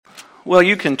Well,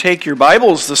 you can take your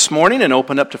Bibles this morning and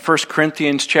open up to 1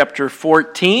 Corinthians chapter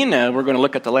 14. We're going to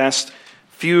look at the last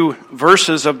few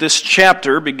verses of this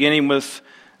chapter, beginning with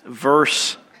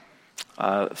verse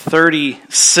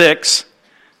 36.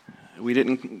 We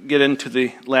didn't get into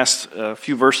the last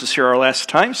few verses here our last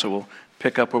time, so we'll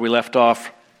pick up where we left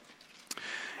off.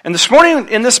 And this morning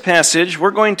in this passage,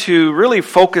 we're going to really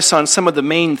focus on some of the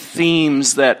main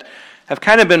themes that have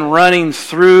kind of been running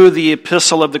through the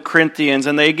epistle of the Corinthians,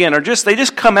 and they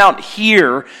just come out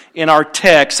here in our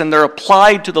text, and they're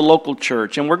applied to the local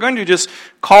church. And we're going to just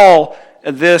call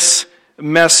this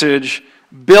message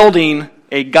 "Building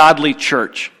a Godly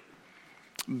Church."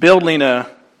 Building a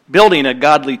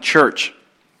godly church.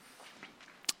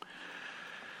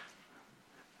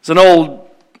 It's an old,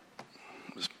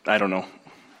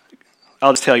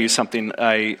 I'll just tell you something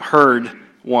I heard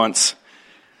once.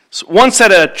 So once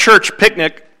at a church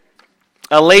picnic,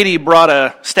 a lady brought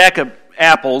a stack of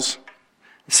apples,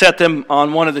 set them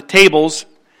on one of the tables,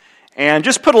 and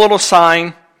just put a little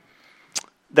sign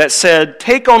that said,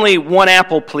 "Take only one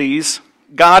apple, please.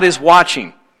 God is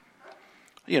watching."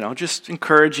 Just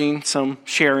encouraging some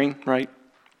sharing, right?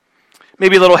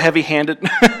 Maybe a little heavy-handed.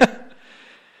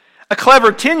 A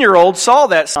clever 10-year-old saw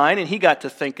that sign, and he got to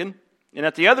thinking, and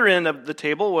at the other end of the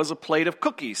table was a plate of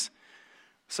cookies.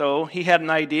 So he had an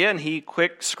idea, and he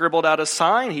quick scribbled out a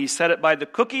sign. He set it by the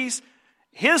cookies.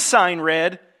 His sign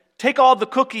read, "Take all the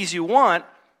cookies you want.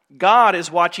 God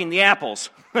is watching the apples."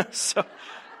 So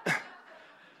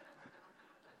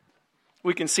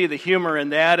we can see the humor in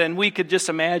that, and we could just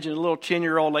imagine a little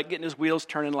 10-year-old getting his wheels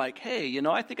turning like, "Hey,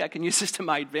 I think I can use this to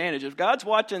my advantage. If God's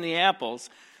watching the apples,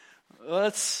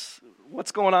 what's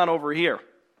going on over here?"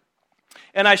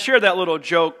 And I share that little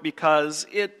joke because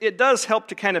it does help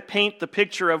to kind of paint the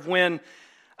picture of when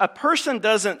a person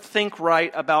doesn't think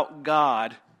right about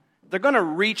God, they're going to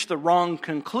reach the wrong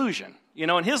conclusion.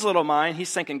 In his little mind,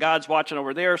 he's thinking God's watching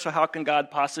over there, so how can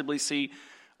God possibly see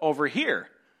over here?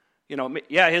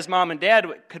 His mom and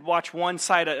dad could watch one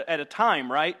side at a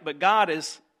time, right? But God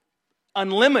is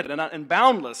unlimited and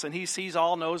boundless, and he sees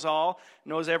all,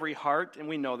 knows every heart, and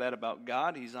we know that about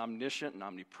God. He's omniscient and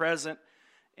omnipresent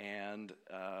and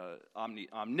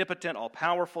omnipotent,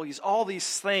 all-powerful. He's all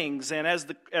these things, and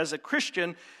as a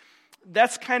Christian,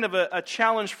 that's kind of a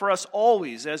challenge for us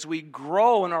always as we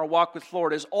grow in our walk with the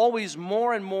Lord, is always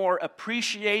more and more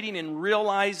appreciating and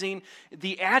realizing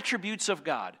the attributes of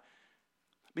God.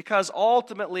 Because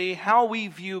ultimately, how we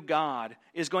view God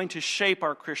is going to shape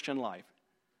our Christian life.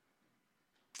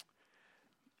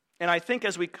 And I think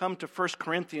as we come to 1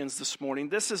 Corinthians this morning,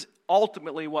 this is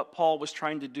ultimately what Paul was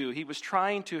trying to do. He was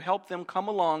trying to help them come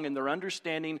along in their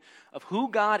understanding of who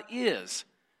God is,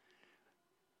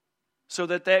 so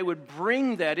that they would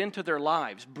bring that into their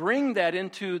lives, bring that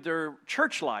into their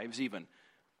church lives even.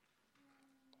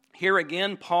 Here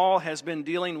again, Paul has been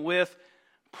dealing with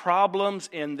problems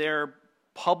in their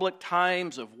public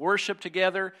times of worship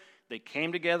together. They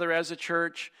came together as a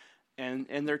church, and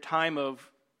in their time of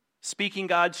speaking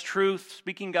God's truth,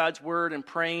 speaking God's word, and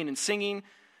praying and singing,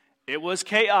 it was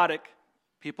chaotic.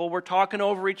 People were talking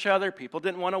over each other. People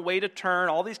didn't want to wait a turn.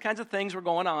 All these kinds of things were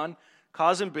going on,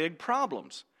 causing big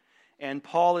problems. And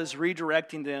Paul is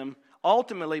redirecting them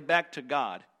ultimately back to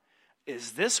God.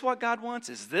 Is this what God wants?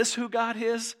 Is this who God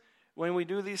is when we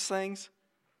do these things?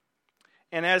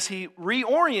 And as he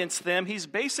reorients them, he's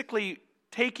basically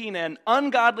taking an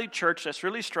ungodly church that's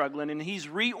really struggling, and he's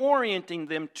reorienting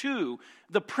them to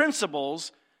the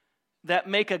principles that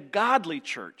make a godly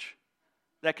church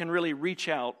that can really reach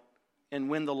out and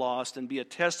win the lost and be a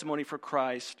testimony for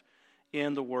Christ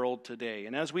in the world today.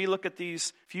 And as we look at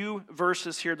these few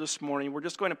verses here this morning, we're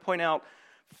just going to point out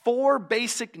 4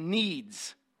 basic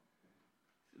needs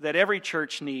that every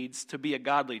church needs to be a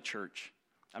godly church.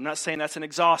 I'm not saying that's an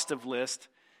exhaustive list,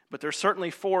 but there's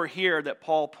certainly 4 here that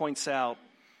Paul points out.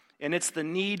 And it's the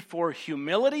need for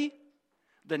humility,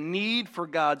 the need for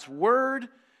God's word,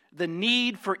 the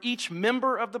need for each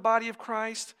member of the body of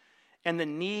Christ, and the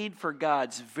need for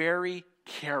God's very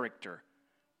character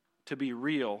to be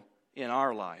real in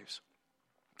our lives.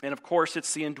 And of course,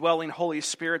 it's the indwelling Holy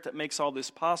Spirit that makes all this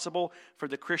possible for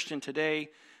the Christian today.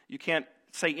 You can't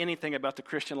say anything about the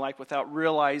Christian life without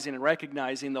realizing and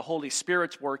recognizing the Holy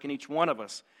Spirit's work in each one of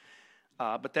us.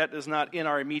 But that is not in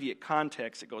our immediate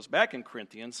context. It goes back in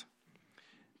Corinthians.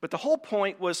 But the whole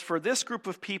point was for this group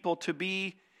of people to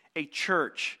be a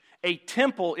church, a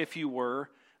temple, if you were,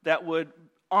 that would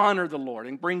honor the Lord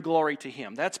and bring glory to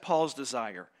Him. That's Paul's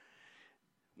desire.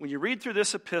 When you read through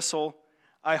this epistle,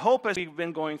 I hope as we've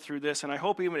been going through this, and I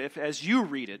hope even if as you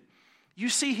read it, you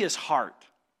see his heart.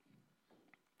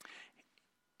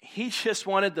 He just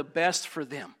wanted the best for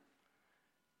them.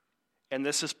 And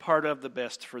this is part of the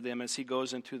best for them as he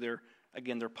goes into their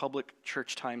public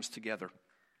church times together.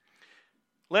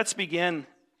 Let's begin,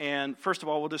 and first of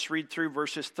all, we'll just read through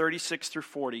verses 36 through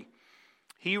 40.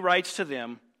 He writes to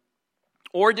them,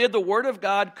 "Or did the word of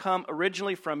God come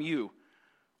originally from you?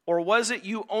 Or was it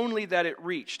you only that it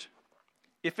reached?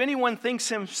 If anyone thinks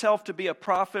himself to be a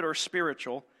prophet or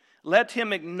spiritual, let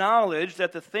him acknowledge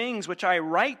that the things which I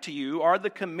write to you are the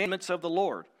commandments of the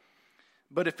Lord.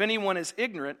 But if anyone is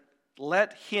ignorant,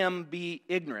 let him be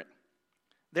ignorant.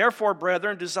 Therefore,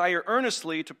 brethren, desire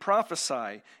earnestly to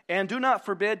prophesy, and do not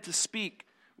forbid to speak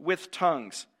with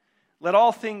tongues. Let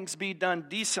all things be done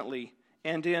decently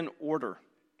and in order."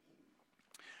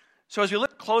 So as we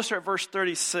look closer at verse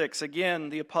 36, again,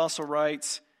 the apostle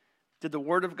writes, did the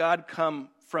word of God come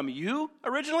from you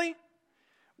originally?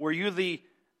 Were you the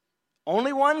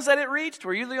only ones that it reached?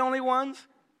 Were you the only ones?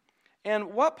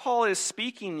 And what Paul is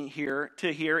speaking here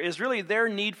is really their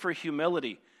need for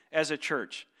humility as a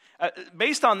church.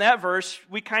 Based on that verse,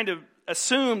 we kind of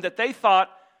assumed that they thought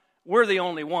we're the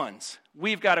only ones.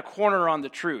 We've got a corner on the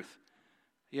truth.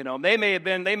 You know, they may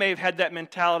have had that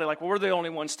mentality like, well, we're the only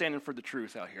ones standing for the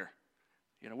truth out here.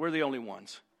 You know, we're the only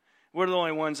ones. We're the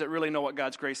only ones that really know what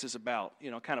God's grace is about.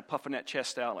 You know, kind of puffing that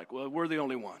chest out like, well, we're the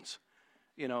only ones.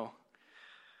 You know,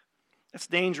 that's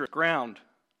dangerous ground.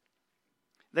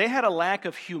 They had a lack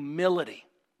of humility.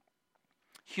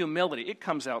 Humility, it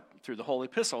comes out through the whole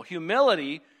epistle.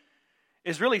 Humility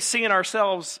is really seeing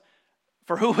ourselves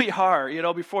for who we are, you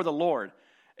know, before the Lord.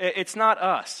 It's not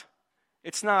us.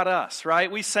 It's not us, right?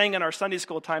 We sang in our Sunday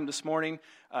school time this morning,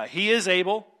 He is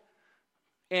able.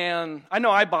 And I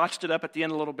know I botched it up at the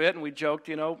end a little bit, and we joked,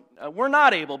 you know, we're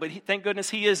not able, but thank goodness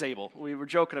He is able. We were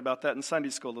joking about that in Sunday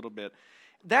school a little bit.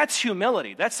 That's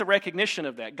humility. That's the recognition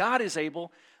of that. God is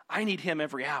able. I need Him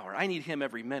every hour. I need Him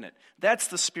every minute. That's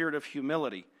the spirit of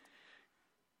humility.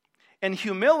 And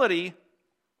humility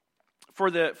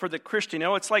for the Christian, you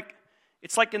know, it's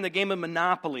like in the game of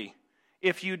Monopoly.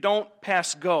 If you don't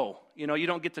pass go, you know, you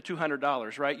don't get the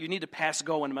 $200, right? You need to pass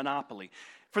go in Monopoly.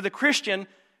 For the Christian,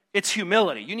 it's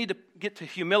humility. You need to get to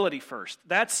humility first.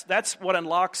 That's what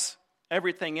unlocks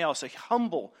everything else, a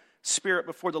humble spirit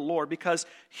before the Lord, because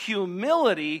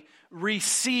humility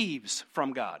receives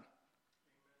from God.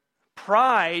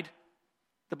 Pride,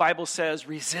 the Bible says,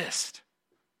 resist.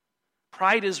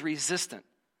 Pride is resistant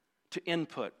to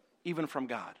input, even from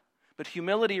God. But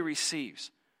humility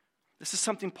receives. This is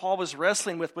something Paul was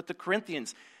wrestling with the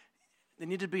Corinthians. They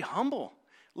needed to be humble.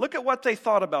 Look at what they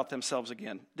thought about themselves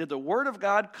again. Did the word of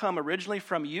God come originally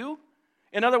from you?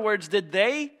 In other words, did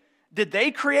they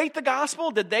create the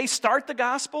gospel? Did they start the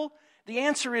gospel? The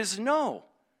answer is no.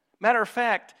 Matter of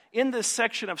fact, in this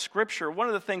section of Scripture, one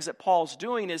of the things that Paul's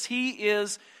doing is he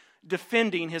is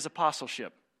defending his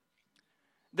apostleship.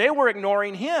 They were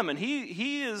ignoring him, and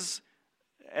he is,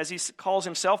 as he calls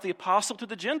himself, the apostle to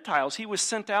the Gentiles. He was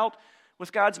sent out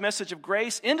with God's message of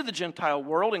grace into the Gentile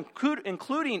world,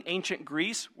 including ancient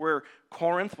Greece, where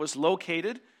Corinth was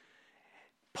located.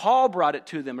 Paul brought it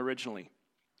to them originally.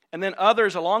 And then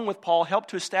others, along with Paul,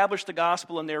 helped to establish the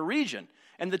gospel in their region.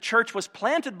 And the church was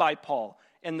planted by Paul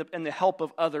and the help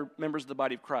of other members of the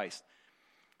body of Christ.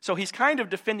 So he's kind of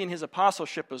defending his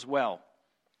apostleship as well.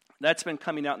 That's been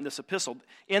coming out in this epistle.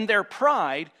 In their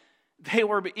pride, they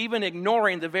were even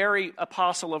ignoring the very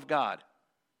apostle of God.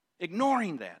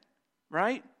 Ignoring that,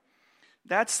 right?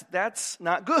 That's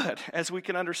not good, as we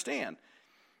can understand.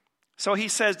 So he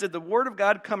says, did the word of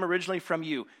God come originally from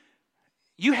you?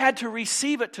 You had to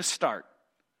receive it to start.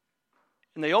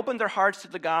 And they opened their hearts to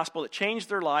the gospel. It changed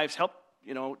their lives, helped,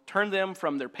 turn them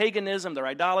from their paganism, their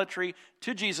idolatry,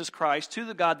 to Jesus Christ, to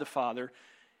the God the Father,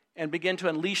 and begin to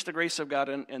unleash the grace of God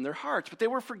in their hearts. But they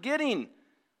were forgetting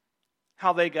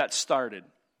how they got started.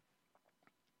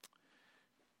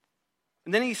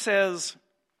 And then he says,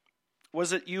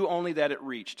 was it you only that it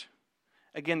reached?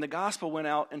 Again, the gospel went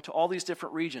out into all these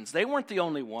different regions. They weren't the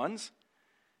only ones.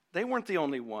 They weren't the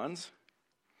only ones.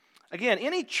 Again,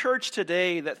 any church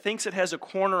today that thinks it has a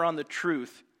corner on the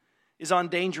truth is on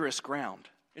dangerous ground.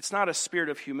 It's not a spirit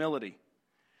of humility.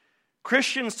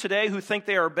 Christians today who think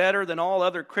they are better than all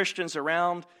other Christians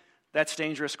around, that's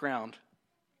dangerous ground.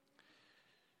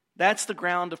 That's the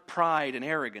ground of pride and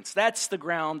arrogance. That's the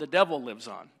ground the devil lives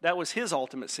on. That was his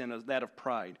ultimate sin, that of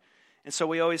pride. And so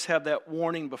we always have that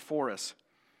warning before us.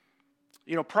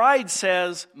 Pride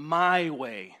says, my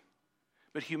way.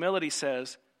 But humility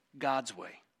says, God's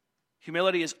way.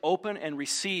 Humility is open and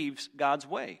receives God's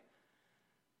way.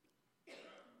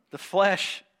 The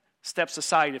flesh steps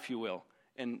aside, if you will,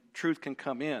 and truth can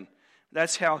come in.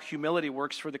 That's how humility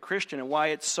works for the Christian and why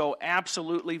it's so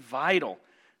absolutely vital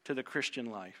to the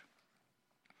Christian life.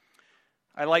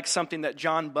 I like something that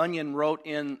John Bunyan wrote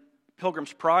in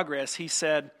Pilgrim's Progress. He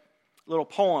said, a little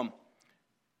poem,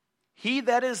 "He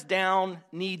that is down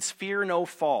needs fear no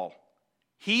fall.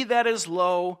 He that is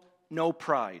low, no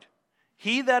pride.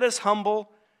 He that is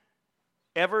humble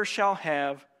ever shall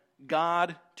have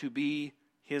God to be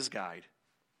his guide."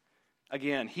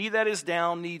 Again, he that is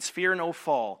down needs fear no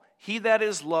fall. He that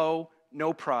is low,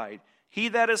 no pride. He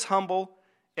that is humble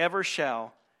ever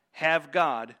shall have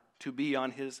God to be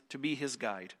his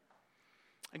guide.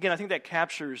 Again, I think that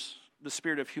captures the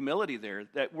spirit of humility there,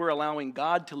 that we're allowing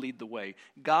God to lead the way,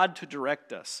 God to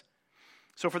direct us.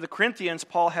 So for the Corinthians,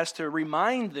 Paul has to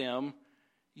remind them,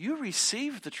 you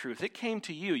received the truth. It came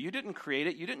to you. You didn't create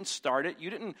it. You didn't start it. You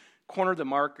didn't corner the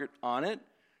market on it.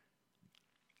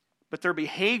 But their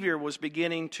behavior was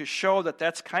beginning to show that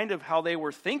that's kind of how they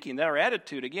were thinking, their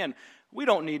attitude. Again, we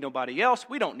don't need nobody else.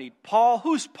 We don't need Paul.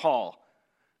 Who's Paul?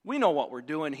 We know what we're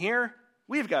doing here.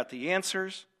 We've got the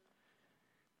answers.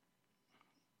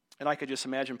 And I could just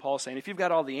imagine Paul saying, if you've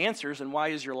got all the answers, then why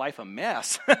is your life a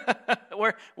mess?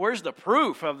 Where's the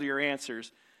proof of your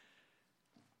answers?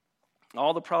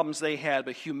 All the problems they had,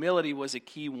 but humility was a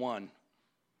key one.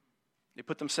 They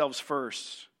put themselves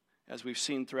first, as we've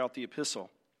seen throughout the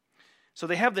epistle. So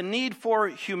they have the need for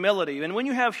humility. And when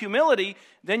you have humility,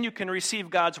 then you can receive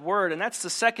God's word. And that's the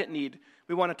second need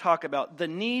we want to talk about, the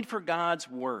need for God's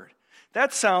word.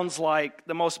 That sounds like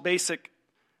the most basic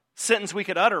sentence we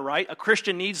could utter, right? A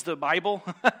Christian needs the Bible.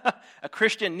 A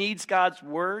Christian needs God's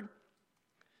word.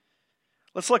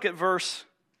 Let's look at verse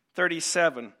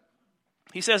 37.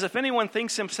 He says, if anyone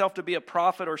thinks himself to be a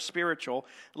prophet or spiritual,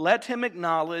 let him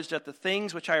acknowledge that the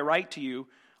things which I write to you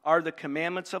are the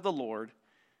commandments of the Lord.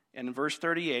 And in verse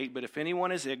 38, but if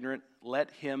anyone is ignorant, let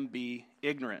him be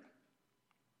ignorant.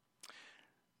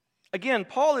 Again,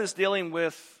 Paul is dealing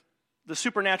with the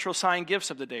supernatural sign gifts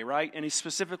of the day, right? And he's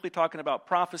specifically talking about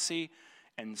prophecy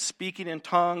and speaking in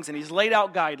tongues, and he's laid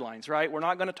out guidelines, right? We're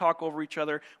not going to talk over each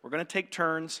other. We're going to take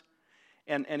turns.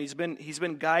 And he's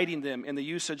been guiding them in the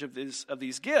usage of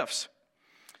these gifts.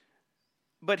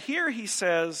 But here he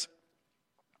says,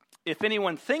 if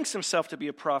anyone thinks himself to be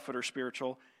a prophet or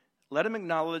spiritual, let him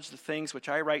acknowledge the things which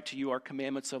I write to you are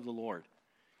commandments of the Lord.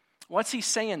 What's he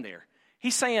saying there?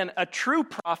 He's saying a true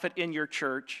prophet in your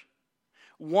church,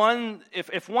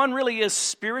 if one really is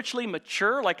spiritually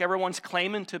mature, like everyone's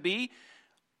claiming to be,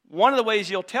 one of the ways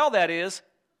you'll tell that is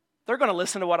they're going to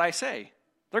listen to what I say.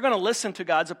 They're going to listen to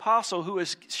God's apostle who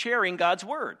is sharing God's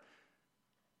word.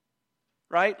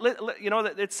 Right? You know,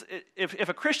 if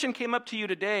a Christian came up to you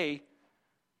today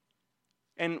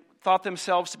and thought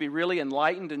themselves to be really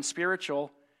enlightened and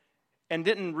spiritual and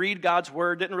didn't read God's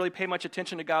word, didn't really pay much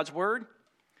attention to God's word,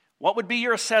 what would be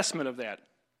your assessment of that?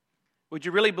 Would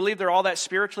you really believe they're all that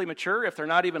spiritually mature if they're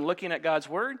not even looking at God's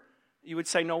word? You would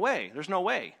say, no way. There's no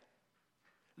way.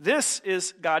 This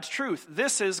is God's truth.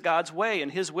 This is God's way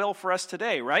and his will for us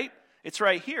today, right? It's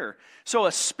right here. So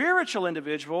a spiritual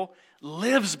individual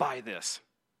lives by this.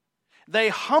 They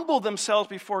humble themselves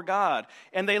before God,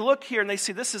 and they look here and they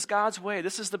see, this is God's way.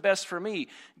 This is the best for me.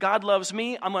 God loves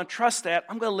me. I'm going to trust that.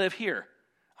 I'm going to live here.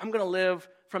 I'm going to live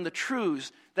from the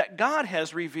truths that God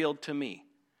has revealed to me.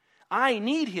 I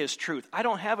need his truth. I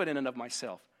don't have it in and of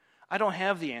myself. I don't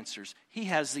have the answers. He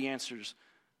has the answers.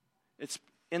 It's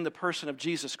in the person of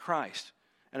Jesus Christ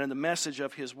and in the message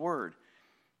of his word.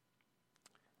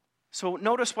 So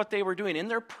notice what they were doing. In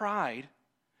their pride,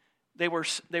 they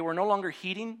were no longer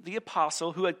heeding the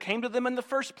apostle who had came to them in the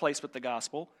first place with the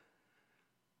gospel,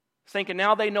 thinking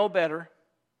now they know better.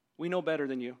 We know better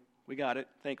than you. We got it.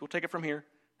 We'll take it from here.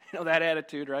 You know, that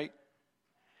attitude, right?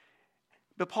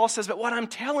 But Paul says, but what I'm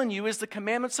telling you is the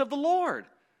commandments of the Lord.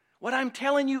 What I'm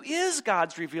telling you is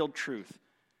God's revealed truth.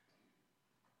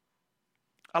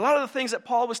 A lot of the things that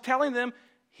Paul was telling them,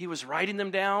 he was writing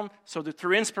them down so that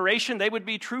through inspiration they would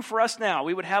be true for us now.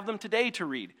 We would have them today to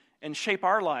read and shape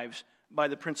our lives by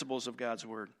the principles of God's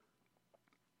word.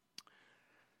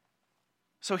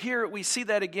 So here we see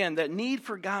that again, that need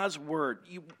for God's word.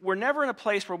 We're never in a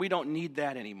place where we don't need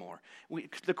that anymore.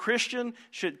 The Christian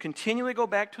should continually go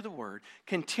back to the word,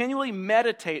 continually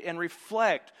meditate and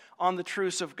reflect on the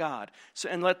truths of God,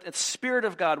 and let the Spirit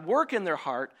of God work in their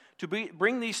heart to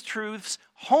bring these truths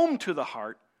home to the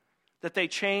heart, that they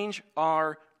change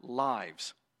our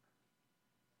lives.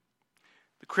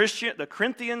 The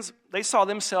Corinthians, they saw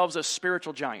themselves as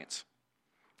spiritual giants.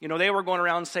 You know, they were going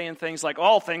around saying things like,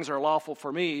 all things are lawful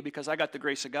for me because I got the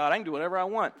grace of God. I can do whatever I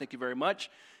want. Thank you very much.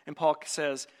 And Paul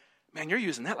says, man, you're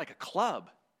using that like a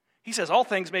club. He says all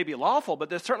things may be lawful,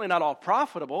 but they're certainly not all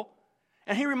profitable.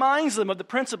 And he reminds them of the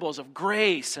principles of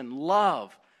grace and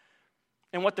love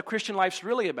and what the Christian life's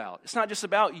really about. It's not just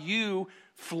about you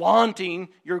flaunting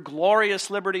your glorious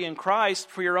liberty in Christ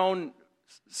for your own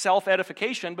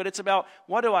self-edification, but it's about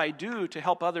what do I do to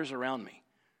help others around me?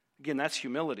 Again, that's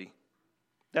humility.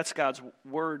 That's God's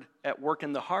word at work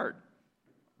in the heart.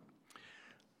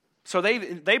 So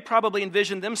they probably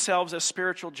envisioned themselves as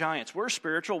spiritual giants. We're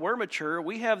spiritual, we're mature,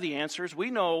 we have the answers,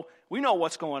 we know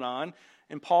what's going on.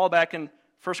 And Paul back in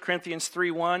 1 Corinthians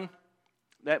 3:1,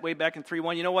 that way back in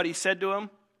 3:1, you know what he said to him?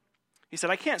 He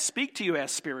said, I can't speak to you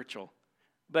as spiritual,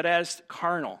 but as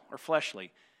carnal or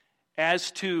fleshly,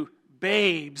 as to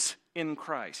babes in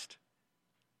Christ.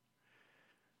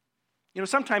 You know,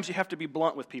 sometimes you have to be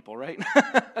blunt with people, right?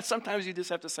 Sometimes you just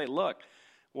have to say, look,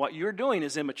 what you're doing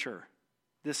is immature.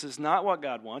 This is not what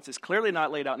God wants. It's clearly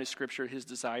not laid out in His Scripture, His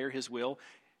desire, His will.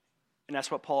 And that's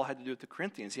what Paul had to do with the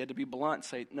Corinthians. He had to be blunt and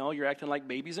say, no, you're acting like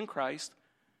babies in Christ.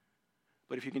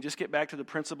 But if you can just get back to the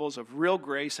principles of real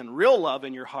grace and real love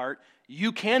in your heart,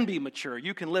 you can be mature.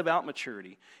 You can live out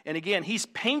maturity. And again, he's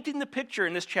painting the picture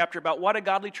in this chapter about what a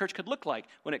godly church could look like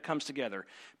when it comes together.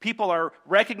 People are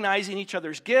recognizing each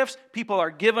other's gifts. People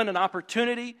are given an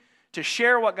opportunity to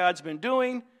share what God's been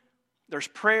doing. There's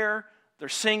prayer.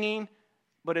 There's singing.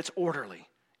 But it's orderly.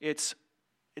 It's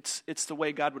the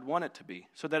way God would want it to be,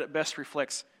 so that it best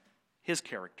reflects His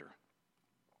character.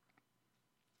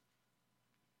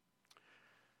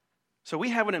 So we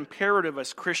have an imperative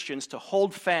as Christians to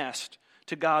hold fast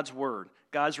to God's Word,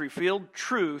 God's revealed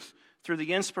truth through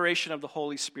the inspiration of the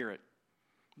Holy Spirit.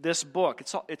 This book,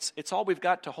 it's all we've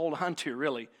got to hold on to,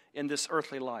 really, in this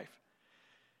earthly life.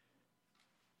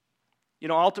 You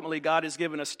know, ultimately, God has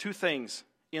given us two things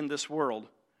in this world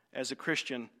as a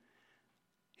Christian.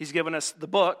 He's given us the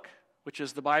book, which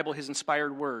is the Bible, His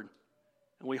inspired Word.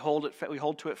 And we hold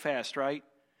to it fast, right?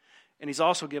 And He's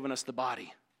also given us the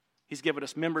body. He's given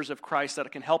us members of Christ that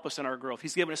can help us in our growth.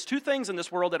 He's given us two things in this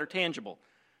world that are tangible.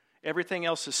 Everything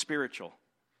else is spiritual.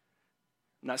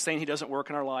 I'm not saying He doesn't work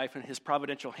in our life and His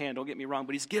providential hand, don't get me wrong,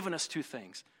 but He's given us two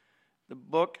things, the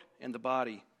book and the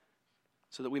body,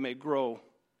 so that we may grow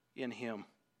in Him.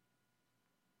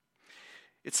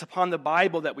 It's upon the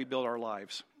Bible that we build our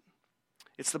lives.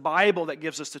 It's the Bible that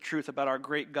gives us the truth about our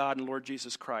great God and Lord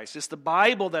Jesus Christ. It's the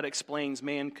Bible that explains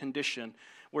man's condition,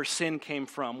 where sin came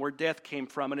from, where death came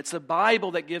from. And it's the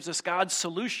Bible that gives us God's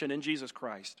solution in Jesus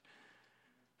Christ.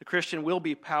 The Christian will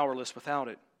be powerless without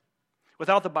it.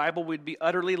 Without the Bible, we'd be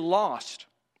utterly lost.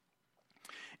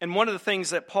 And one of the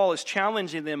things that Paul is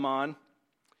challenging them on,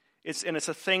 it's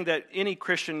a thing that any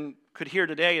Christian could hear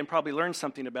today and probably learn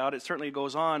something about. It certainly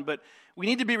goes on. But we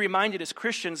need to be reminded as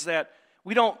Christians that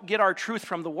we don't get our truth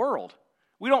from the world.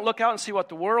 We don't look out and see what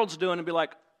the world's doing and be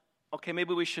like, okay,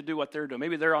 maybe we should do what they're doing.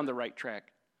 Maybe they're on the right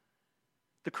track.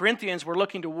 The Corinthians were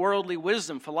looking to worldly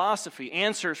wisdom, philosophy,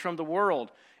 answers from the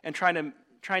world, and trying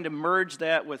to merge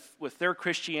that with their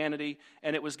Christianity,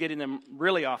 and it was getting them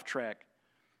really off track.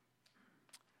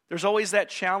 There's always that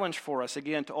challenge for us,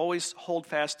 again, to always hold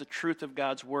fast the truth of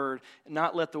God's Word and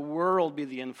not let the world be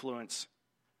the influence.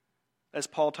 As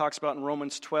Paul talks about in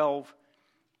Romans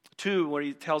 12:2, where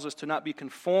he tells us to not be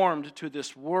conformed to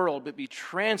this world, but be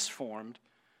transformed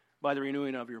by the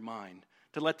renewing of your mind.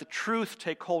 To let the truth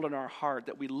take hold in our heart,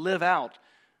 that we live out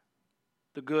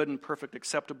the good and perfect,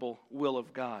 acceptable will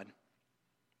of God.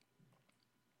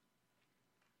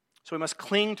 So we must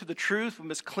cling to the truth. We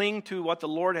must cling to what the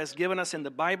Lord has given us in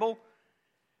the Bible.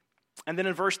 And then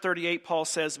in verse 38, Paul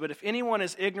says, but if anyone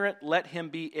is ignorant, let him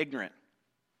be ignorant.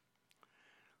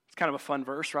 It's kind of a fun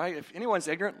verse, right? If anyone's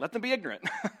ignorant, let them be ignorant.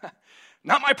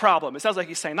 Not my problem. It sounds like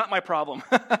he's saying, not my problem.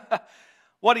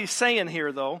 What he's saying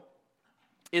here, though,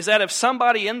 is that if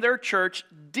somebody in their church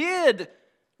did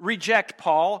reject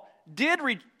Paul, did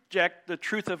reject the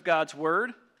truth of God's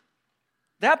Word,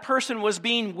 that person was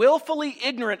being willfully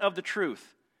ignorant of the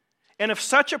truth. And if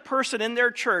such a person in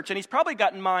their church, and he's probably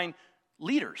got in mind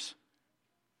leaders,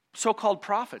 so-called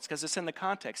prophets, because it's in the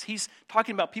context. He's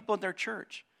talking about people in their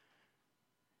church.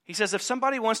 He says, if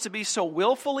somebody wants to be so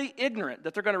willfully ignorant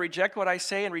that they're going to reject what I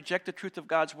say and reject the truth of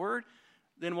God's Word,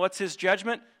 then what's his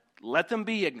judgment? Let them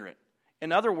be ignorant.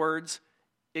 In other words,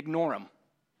 ignore them.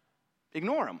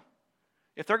 Ignore them.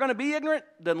 If they're going to be ignorant,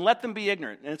 then let them be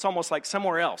ignorant. And it's almost like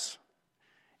somewhere else.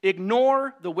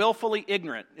 Ignore the willfully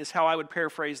ignorant is how I would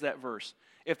paraphrase that verse.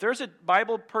 If there's a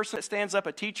Bible person that stands up,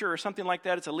 a teacher or something like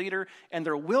that, it's a leader, and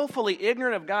they're willfully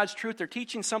ignorant of God's truth, they're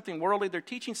teaching something worldly, they're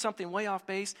teaching something way off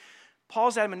base,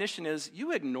 Paul's admonition is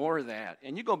you ignore that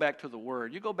and you go back to the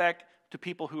Word. You go back to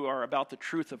people who are about the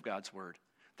truth of God's Word.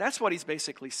 That's what he's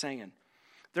basically saying.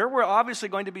 There were obviously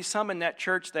going to be some in that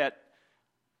church that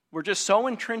were just so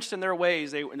entrenched in their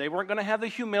ways, they weren't going to have the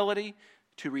humility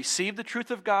to receive the truth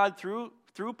of God through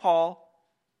through Paul,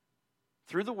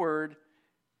 through the Word.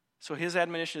 So his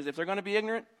admonition is, if they're going to be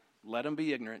ignorant, let them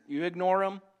be ignorant. You ignore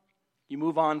them, you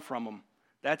move on from them.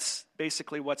 That's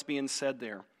basically what's being said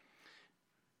there.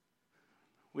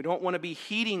 We don't want to be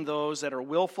heeding those that are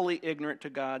willfully ignorant to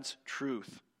God's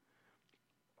truth.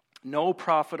 No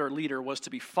prophet or leader was to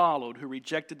be followed who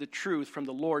rejected the truth from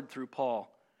the Lord through Paul.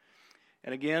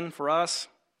 And again, for us,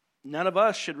 none of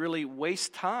us should really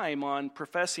waste time on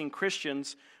professing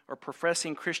Christians, or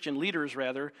professing Christian leaders,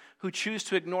 rather, who choose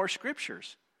to ignore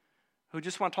Scriptures, who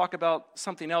just want to talk about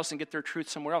something else and get their truth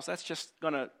somewhere else. That's just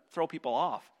going to throw people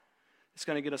off. It's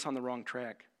going to get us on the wrong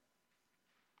track.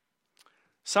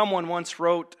 Someone once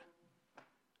wrote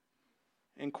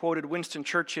and quoted Winston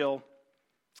Churchill,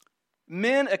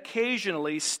 "Men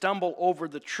occasionally stumble over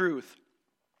the truth,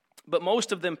 but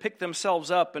most of them pick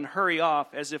themselves up and hurry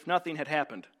off as if nothing had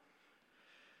happened."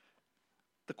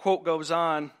 The quote goes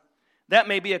on, "That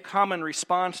may be a common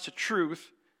response to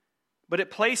truth, but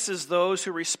it places those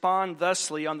who respond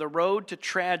thusly on the road to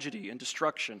tragedy and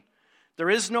destruction. There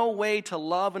is no way to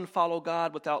love and follow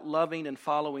God without loving and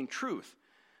following truth.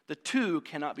 The two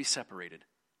cannot be separated."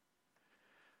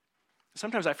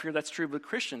 Sometimes I fear that's true with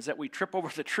Christians, that we trip over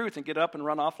the truth and get up and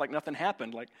run off like nothing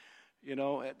happened. But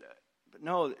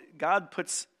no, God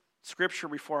puts Scripture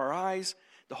before our eyes.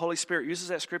 The Holy Spirit uses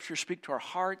that Scripture to speak to our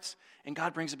hearts, and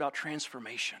God brings about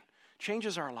transformation,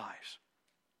 changes our lives.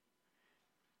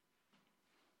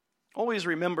 Always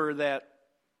remember that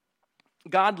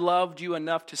God loved you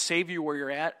enough to save you where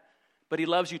you're at, but He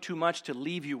loves you too much to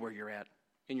leave you where you're at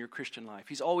in your Christian life.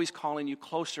 He's always calling you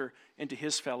closer into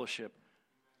His fellowship,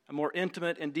 a more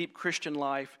intimate and deep Christian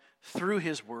life through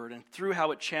His Word and through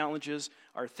how it challenges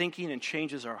our thinking and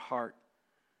changes our heart.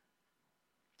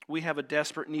 We have a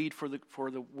desperate need for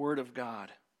the Word of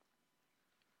God.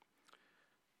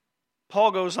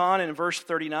 Paul goes on in verse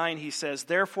 39, he says,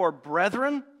 "Therefore,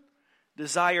 brethren,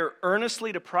 desire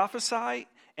earnestly to prophesy,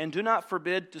 and do not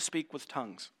forbid to speak with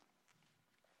tongues."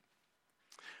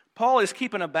 Paul is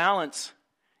keeping a balance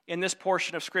in this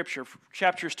portion of Scripture.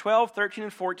 Chapters 12, 13,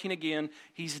 and 14, again,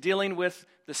 he's dealing with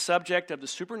the subject of the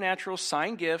supernatural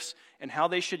sign gifts and how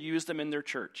they should use them in their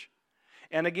church.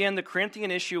 And again, the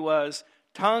Corinthian issue was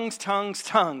tongues, tongues,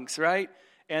 tongues, right?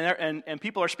 And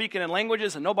people are speaking in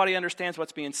languages and nobody understands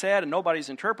what's being said and nobody's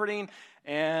interpreting.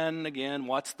 And again,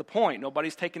 what's the point?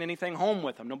 Nobody's taking anything home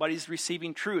with them. Nobody's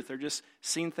receiving truth. They're just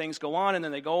seeing things go on and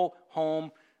then they go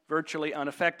home virtually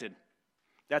unaffected.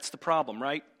 That's the problem,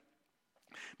 right?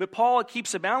 But Paul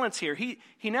keeps a balance here. He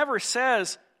never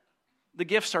says the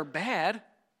gifts are bad,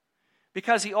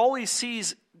 because he always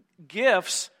sees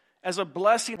gifts as a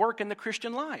blessing work in the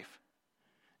Christian life.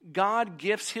 God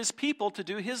gifts His people to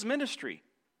do His ministry.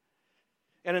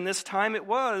 And in this time it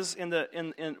was,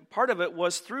 in part of it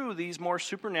was through these more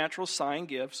supernatural sign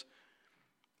gifts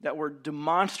that were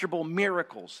demonstrable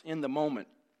miracles in the moment.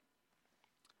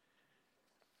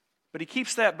 But he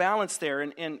keeps that balance there,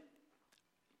 and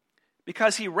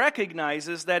because he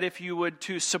recognizes that if you would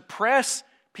to suppress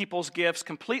people's gifts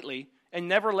completely and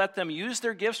never let them use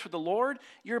their gifts for the Lord,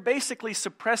 you're basically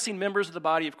suppressing members of the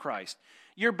body of Christ.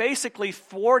 You're basically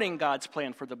thwarting God's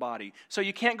plan for the body. So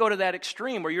you can't go to that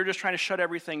extreme where you're just trying to shut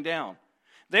everything down.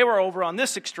 They were over on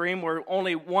this extreme where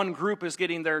only one group is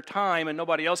getting their time and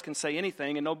nobody else can say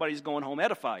anything and nobody's going home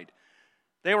edified.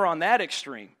 They were on that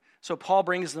extreme. So Paul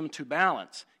brings them to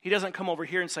balance. He doesn't come over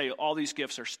here and say, all these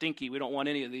gifts are stinky, we don't want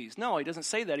any of these. No, he doesn't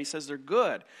say that. He says they're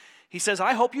good. He says,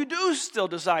 I hope you do still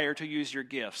desire to use your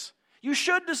gifts. You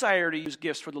should desire to use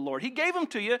gifts for the Lord. He gave them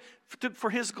to you for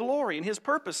His glory and His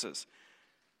purposes.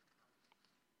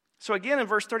 So again in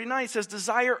verse 39 he says,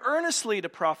 desire earnestly to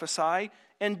prophesy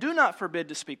and do not forbid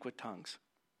to speak with tongues.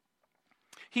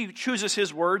 He chooses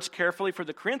his words carefully for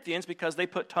the Corinthians because they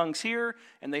put tongues here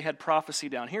and they had prophecy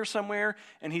down here somewhere.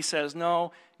 And he says,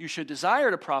 no, you should desire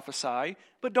to prophesy,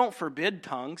 but don't forbid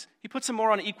tongues. He puts them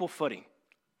more on equal footing,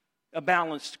 a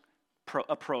balanced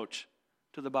approach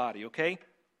to the body, okay?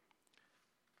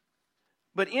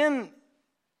 But in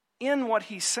what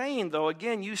he's saying, though,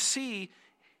 again, you see,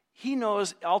 he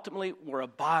knows ultimately we're a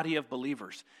body of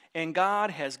believers. And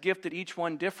God has gifted each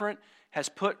one different, has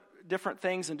put different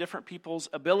things in different people's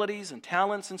abilities and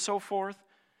talents and so forth,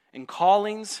 and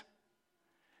callings.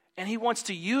 And He wants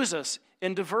to use us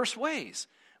in diverse ways,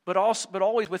 but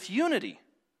always with unity.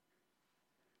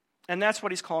 And that's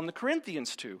what He's calling the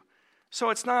Corinthians to. So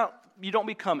it's not, you don't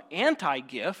become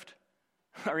anti-gift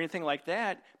or anything like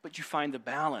that, but you find the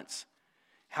balance.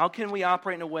 How can we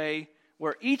operate in a way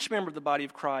where each member of the body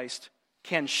of Christ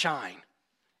can shine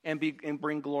and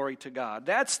bring glory to God?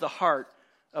 That's the heart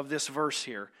of this verse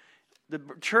here. The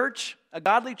church, a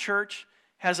godly church,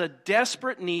 has a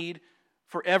desperate need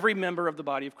for every member of the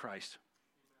body of Christ,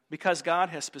 because God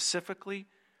has specifically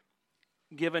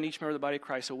given each member of the body of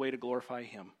Christ a way to glorify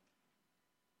Him.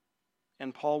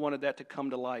 And Paul wanted that to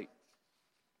come to light.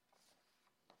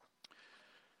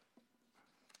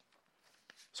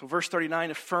 So verse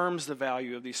 39 affirms the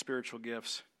value of these spiritual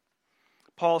gifts.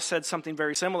 Paul said something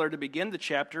very similar to begin the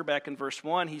chapter. Back in verse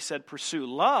 1, he said, pursue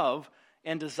love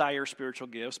and desire spiritual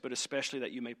gifts, but especially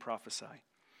that you may prophesy.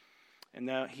 And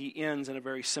now he ends in a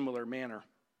very similar manner.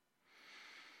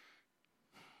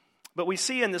 But we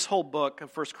see in this whole book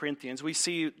of 1 Corinthians, we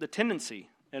see the tendency,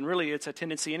 and really it's a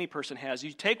tendency any person has.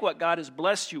 You take what God has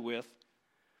blessed you with,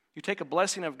 you take a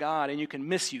blessing of God and you can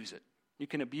misuse it. You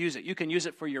can abuse it. You can use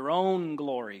it for your own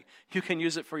glory. You can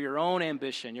use it for your own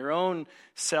ambition, your own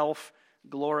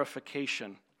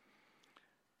self-glorification.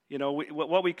 You know,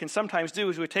 what we can sometimes do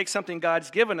is we take something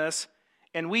God's given us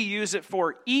and we use it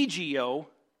for ego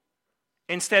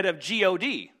instead of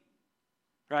G-O-D.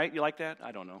 Right? You like that?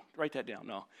 I don't know. Write that down.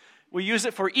 No. We use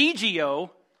it for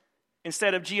ego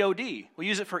instead of G-O-D. We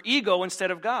use it for ego instead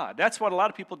of God. That's what a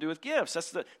lot of people do with gifts.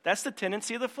 That's the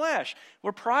tendency of the flesh,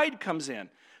 where pride comes in.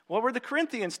 What were the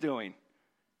Corinthians doing?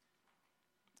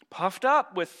 Puffed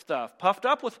up with stuff, puffed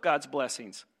up with God's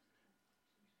blessings.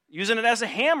 Using it as a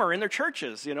hammer in their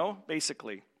churches,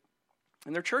 basically.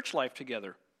 In their church life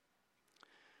together.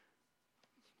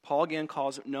 Paul again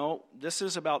calls it, no, this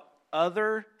is about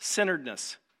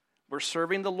other-centeredness. We're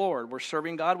serving the Lord. We're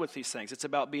serving God with these things. It's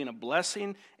about being a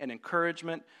blessing and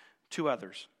encouragement to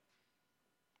others.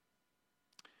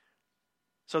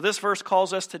 So this verse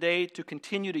calls us today to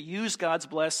continue to use God's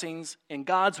blessings in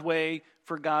God's way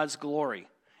for God's glory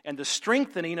and the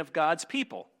strengthening of God's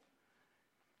people.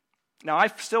 Now, I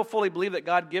still fully believe that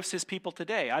God gifts His people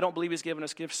today. I don't believe He's given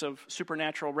us gifts of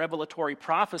supernatural revelatory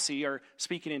prophecy or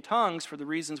speaking in tongues for the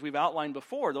reasons we've outlined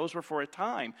before. Those were for a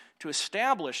time to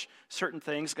establish certain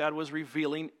things God was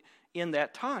revealing in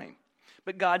that time.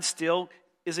 But God still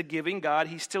is a giving God.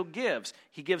 He still gives.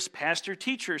 He gives pastor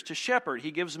teachers to shepherd. He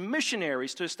gives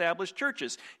missionaries to establish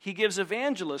churches. He gives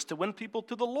evangelists to win people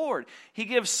to the Lord. He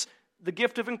gives the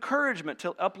gift of encouragement to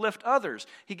uplift others.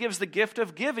 He gives the gift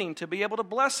of giving to be able to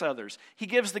bless others. He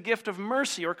gives the gift of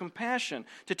mercy or compassion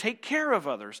to take care of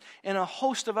others, and a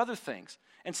host of other things.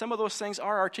 And some of those things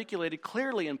are articulated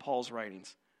clearly in Paul's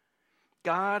writings.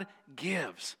 God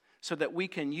gives so that we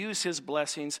can use His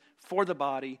blessings for the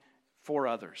body, for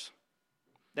others.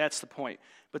 That's the point.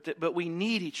 But we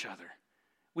need each other.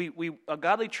 A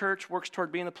godly church works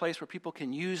toward being a place where people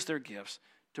can use their gifts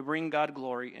to bring God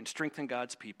glory and strengthen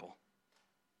God's people.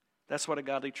 That's what a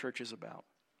godly church is about.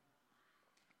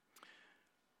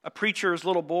 A preacher's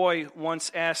little boy once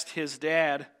asked his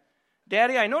dad,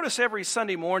 "Daddy, I notice every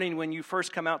Sunday morning when you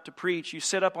first come out to preach, you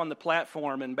sit up on the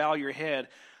platform and bow your head.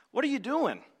 What are you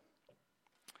doing?"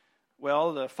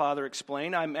 Well, the father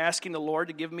explained, "I'm asking the Lord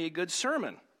to give me a good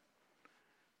sermon."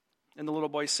 And the little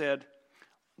boy said,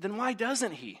 "Then why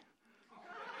doesn't He?"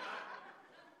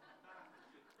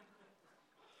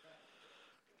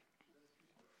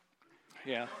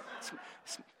 Yeah.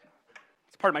 It's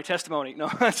part of my testimony. No,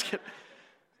 that's good.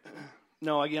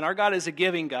 No, again, our God is a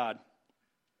giving God.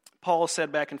 Paul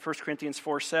said back in 1 Corinthians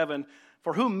 4:7,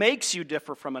 "For who makes you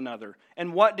differ from another?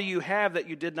 And what do you have that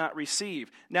you did not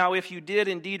receive? Now, if you did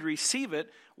indeed receive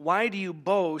it, why do you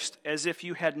boast as if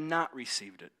you had not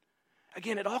received it?"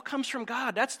 Again, it all comes from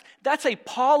God. That's a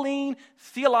Pauline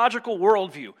theological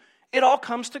worldview. It all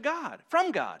comes to God,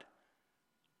 from God.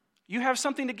 You have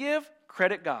something to give?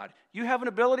 Credit God. You have an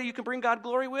ability you can bring God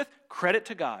glory with? Credit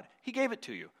to God. He gave it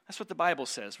to you. That's what the Bible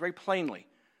says very plainly.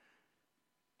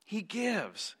 He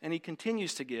gives, and He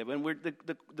continues to give. And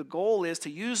the goal is to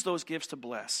use those gifts to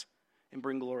bless and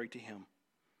bring glory to Him.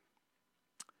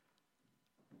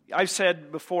 I've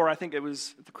said before, I think it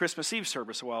was at the Christmas Eve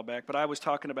service a while back, but I was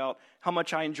talking about how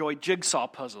much I enjoy jigsaw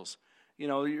puzzles.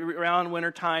 Around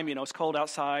winter time, it's cold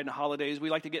outside and holidays, we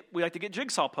like to get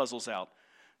jigsaw puzzles out.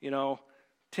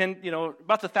 10,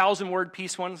 about the 1,000-word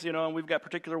piece ones, and we've got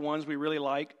particular ones we really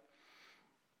like.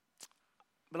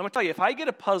 But I'm going to tell you, if I get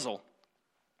a puzzle,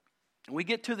 and we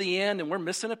get to the end and we're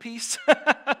missing a piece,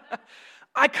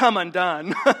 I come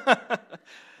undone.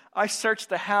 I search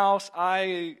the house,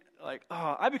 I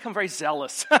become very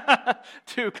zealous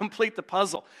to complete the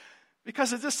puzzle. Because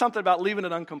there's just something about leaving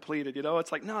it uncompleted,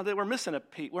 It's like, no, we're missing a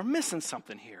piece. We're missing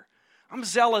something here. I'm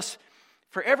zealous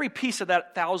for every piece of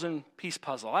that 1,000-piece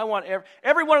puzzle. I want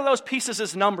every one of those pieces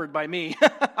is numbered by me.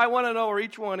 I want to know where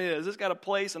each one is. It's got a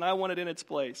place, and I want it in its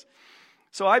place.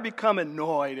 So I become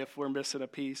annoyed if we're missing a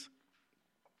piece.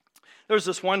 There was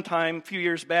this one time, a few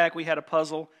years back, we had a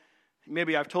puzzle.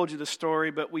 Maybe I've told you the story,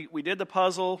 but we did the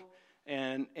puzzle.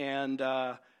 And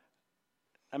I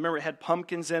remember it had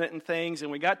pumpkins in it and things,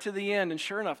 and we got to the end, and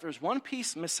sure enough, there's one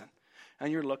piece missing.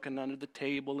 And you're looking under the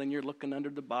table, and you're looking under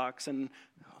the box, and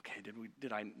okay,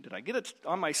 did I get it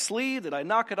on my sleeve? Did I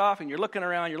knock it off? And you're looking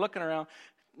around.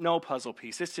 No puzzle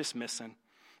piece. It's just missing.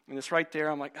 And it's right there.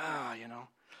 I'm like, I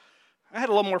had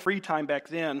a little more free time back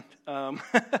then.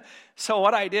 So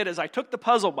what I did is I took the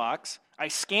puzzle box, I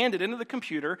scanned it into the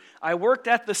computer, I worked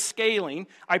at the scaling,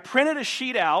 I printed a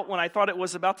sheet out when I thought it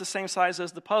was about the same size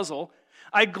as the puzzle.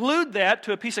 I glued that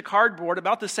to a piece of cardboard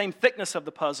about the same thickness of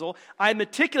the puzzle. I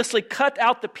meticulously cut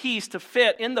out the piece to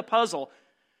fit in the puzzle,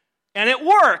 and it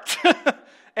worked.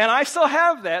 And I still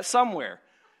have that somewhere.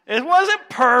 It wasn't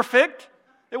perfect,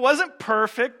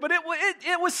 but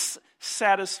it was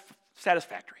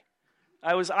satisfactory.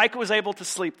 I was able to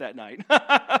sleep that night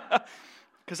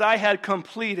because I had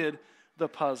completed the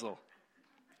puzzle.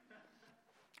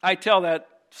 I tell that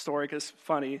story because it's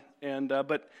funny,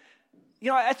 but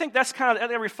I think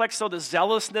that reflects the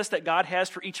zealousness that God has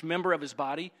for each member of His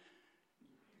body.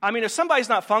 I mean, if somebody's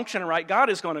not functioning right, God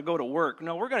is going to go to work.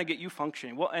 No, we're going to get you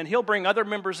functioning. Well, and He'll bring other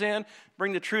members in,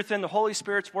 bring the truth in, the Holy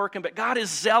Spirit's working, but God is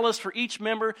zealous for each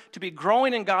member to be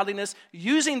growing in godliness,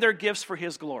 using their gifts for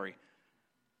His glory.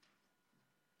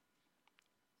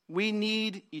 We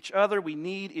need each other. We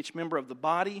need each member of the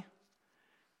body.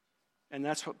 And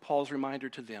that's what Paul's reminder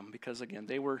to them, because again,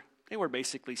 they were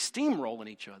basically steamrolling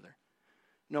each other.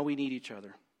 No, we need each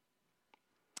other.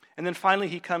 And then finally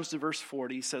he comes to verse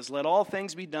 40. He says, let all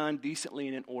things be done decently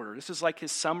and in order. This is like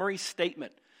his summary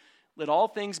statement. Let all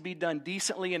things be done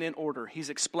decently and in order. He's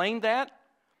explained that.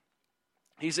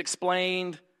 He's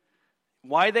explained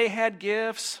why they had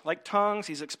gifts like tongues.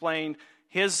 He's explained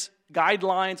his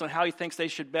guidelines on how he thinks they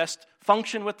should best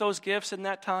function with those gifts in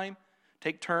that time.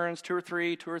 Take turns, two or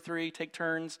three, take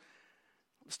turns.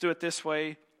 Let's do it this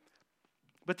way.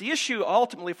 But the issue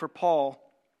ultimately for Paul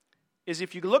is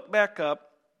if you look back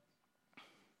up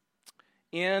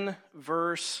in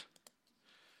verse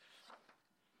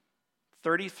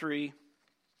 33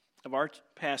 of our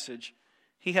passage,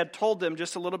 he had told them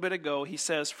just a little bit ago, he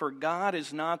says, for God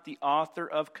is not the author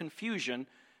of confusion,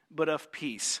 but of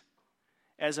peace,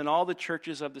 as in all the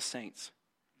churches of the saints.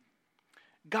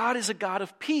 God is a God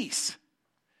of peace.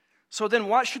 So then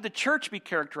what should the church be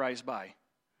characterized by?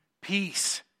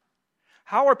 Peace.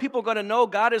 How are people going to know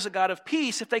God is a God of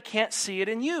peace if they can't see it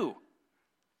in you?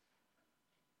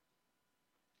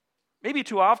 Maybe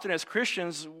too often as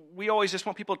Christians, we always just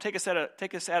want people to take us at a.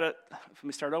 Let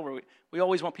me start over. We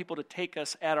always want people to take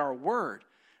us at our word,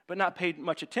 but not pay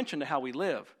much attention to how we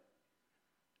live.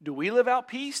 Do we live out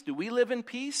peace? Do we live in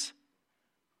peace?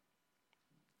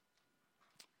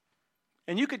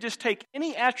 And you could just take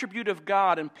any attribute of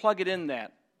God and plug it in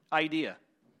that idea.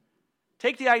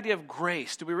 Take the idea of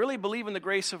grace. Do we really believe in the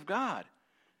grace of God?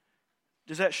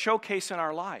 Does that showcase in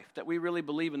our life that we really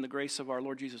believe in the grace of our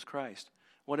Lord Jesus Christ?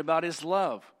 What about His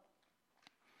love?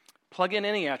 Plug in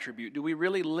any attribute. Do we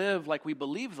really live like we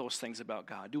believe those things about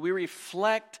God? Do we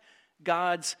reflect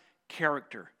God's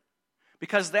character?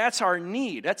 Because that's our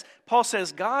need. Paul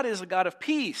says God is a God of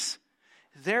peace.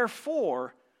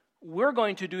 Therefore, we're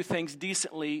going to do things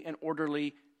decently and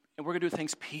orderly, and we're going to do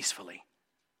things peacefully.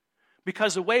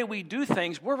 Because the way we do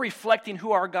things, we're reflecting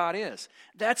who our God is.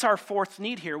 That's our fourth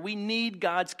need here. We need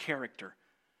God's character.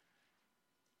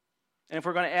 And if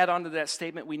we're going to add on to that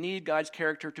statement, we need God's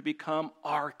character to become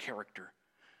our character,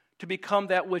 to become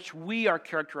that which we are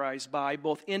characterized by,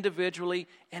 both individually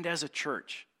and as a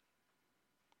church.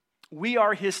 We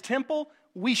are His temple.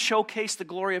 We showcase the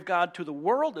glory of God to the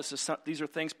world. These are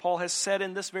things Paul has said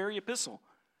in this very epistle.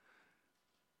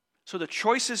 So the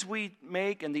choices we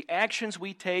make and the actions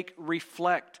we take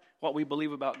reflect what we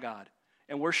believe about God.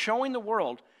 And we're showing the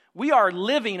world we are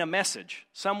living a message,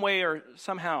 some way or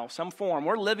somehow, some form.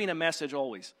 We're living a message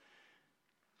always.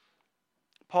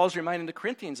 Paul's reminding the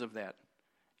Corinthians of that.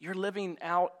 You're living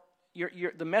out,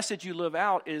 the message you live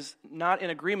out is not in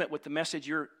agreement with the message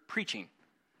you're preaching.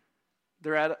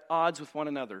 They're at odds with one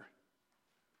another.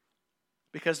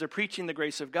 Because they're preaching the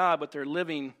grace of God, but they're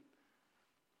living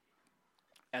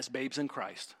as babes in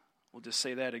Christ. We'll just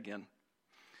say that again.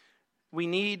 We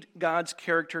need God's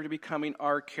character to becoming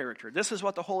our character. This is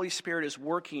what the Holy Spirit is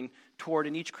working toward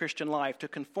in each Christian life, to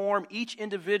conform each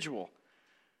individual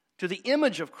to the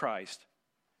image of Christ,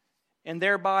 and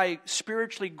thereby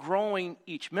spiritually growing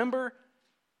each member,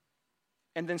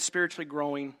 and then spiritually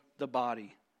growing the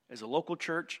body as a local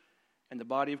church and the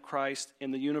body of Christ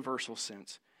in the universal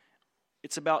sense.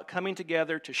 It's about coming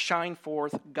together to shine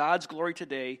forth God's glory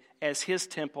today as His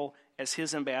temple, as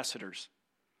His ambassadors.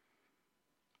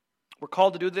 We're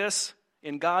called to do this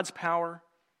in God's power,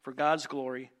 for God's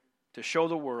glory, to show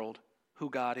the world who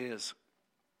God is.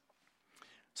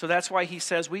 So that's why he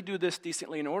says we do this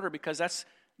decently in order, because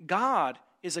God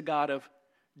is a God of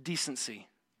decency.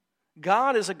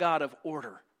 God is a God of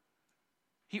order.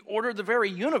 He ordered the very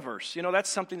universe. That's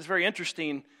something that's very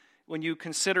interesting when you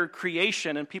consider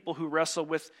creation and people who wrestle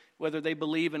with whether they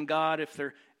believe in God, if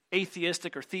they're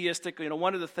atheistic or theistic.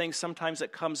 One of the things sometimes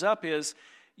that comes up is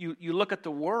you look at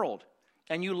the world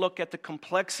and you look at the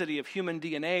complexity of human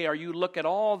DNA, or you look at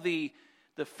all the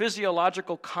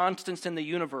physiological constants in the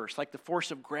universe, like the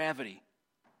force of gravity.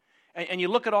 And you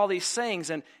look at all these things,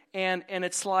 and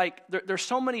it's like there's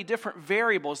so many different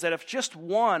variables that if just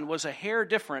one was a hair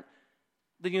different,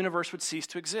 the universe would cease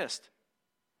to exist.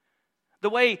 The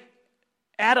way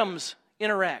atoms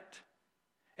interact.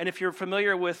 And if you're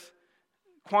familiar with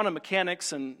quantum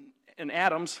mechanics and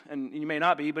atoms, and you may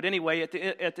not be, but anyway,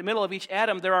 at the middle of each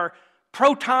atom there are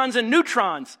protons and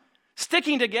neutrons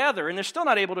sticking together, and they're still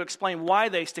not able to explain why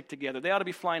they stick together. They ought to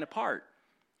be flying apart.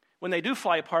 When they do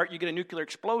fly apart, you get a nuclear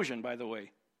explosion, by the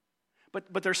way.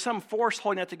 But there's some force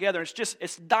holding that together.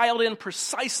 It's dialed in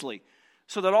precisely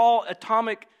so that all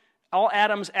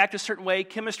atoms act a certain way,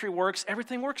 chemistry works,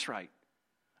 everything works right.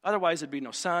 Otherwise, there'd be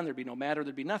no sun, there'd be no matter,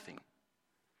 there'd be nothing.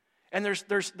 And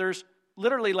there's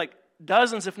literally like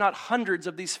dozens, if not hundreds,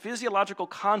 of these physiological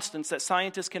constants that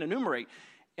scientists can enumerate.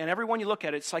 And every one you look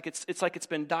at, it's like it's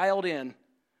been dialed in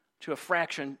to a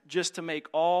fraction just to make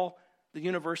all the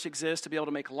universe exist, to be able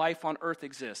to make life on earth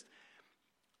exist.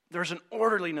 There's an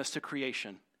orderliness to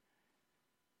creation.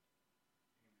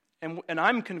 And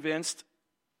I'm convinced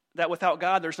that without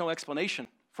God, there's no explanation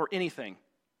for anything,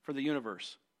 for the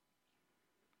universe.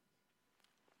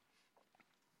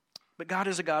 But God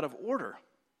is a God of order.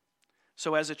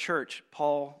 So as a church,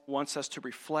 Paul wants us to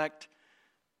reflect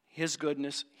His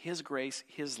goodness, His grace,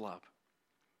 His love.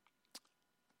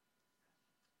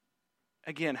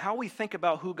 Again, how we think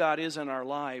about who God is in our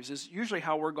lives is usually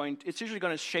it's usually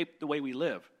going to shape the way we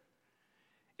live.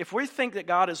 If we think that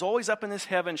God is always up in this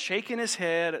heaven, shaking his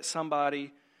head at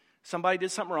somebody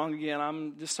did something wrong again,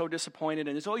 I'm just so disappointed,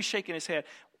 and he's always shaking his head.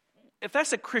 If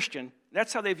that's a Christian,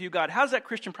 that's how they view God, how's that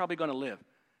Christian probably going to live?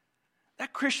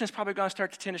 That Christian is probably going to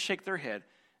start to tend to shake their head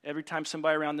every time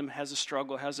somebody around them has a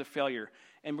struggle, has a failure.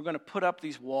 And we're going to put up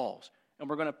these walls, and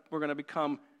we're going to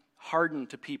become hardened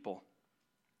to people.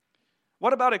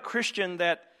 What about a Christian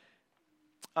that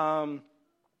thought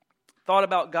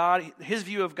about God? His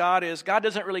view of God is, God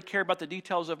doesn't really care about the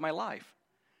details of my life.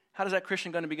 How is that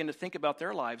Christian going to begin to think about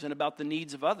their lives and about the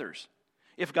needs of others?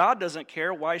 If God doesn't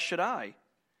care, why should I?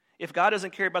 If God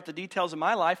doesn't care about the details of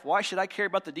my life, why should I care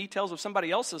about the details of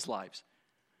somebody else's lives?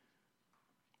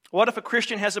 What if a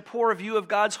Christian has a poor view of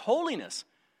God's holiness?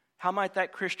 How might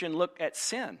that Christian look at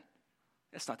sin?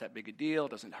 It's not that big a deal.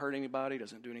 It doesn't hurt anybody.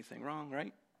 Doesn't do anything wrong,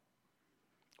 right?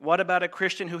 What about a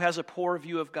Christian who has a poor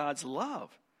view of God's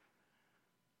love?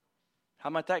 How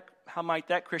might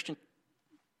that Christian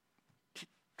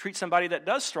treat somebody that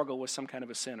does struggle with some kind of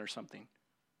a sin or something?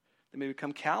 They may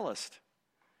become calloused.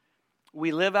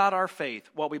 We live out our faith.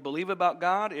 What we believe about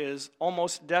God is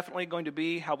almost definitely going to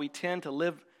be how we tend to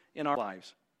live in our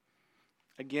lives.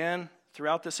 Again,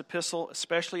 throughout this epistle,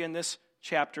 especially in this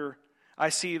chapter, I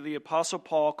see the Apostle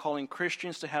Paul calling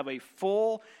Christians to have a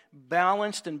full,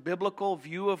 balanced, and biblical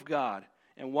view of God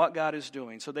and what God is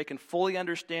doing so they can fully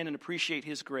understand and appreciate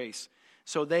His grace,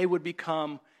 so they would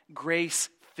become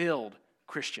grace-filled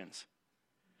Christians,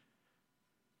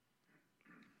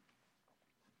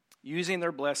 using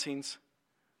their blessings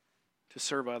to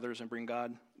serve others and bring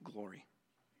God glory.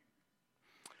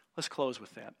 Let's close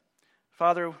with that.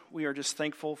 Father, we are just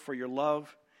thankful for your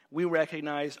love. We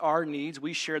recognize our needs.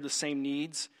 We share the same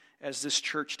needs as this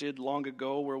church did long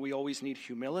ago, where we always need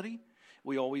humility.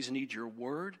 We always need your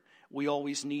word. We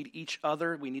always need each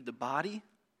other. We need the body.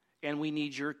 And we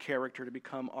need your character to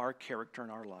become our character in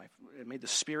our life. And may the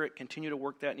Spirit continue to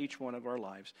work that in each one of our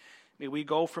lives. May we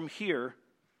go from here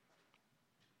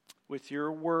with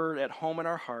your word at home in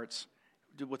our hearts,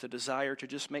 with a desire to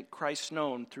just make Christ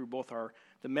known through both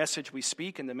the message we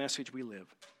speak and the message we live.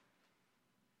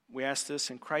 We ask this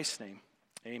in Christ's name.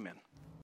 Amen.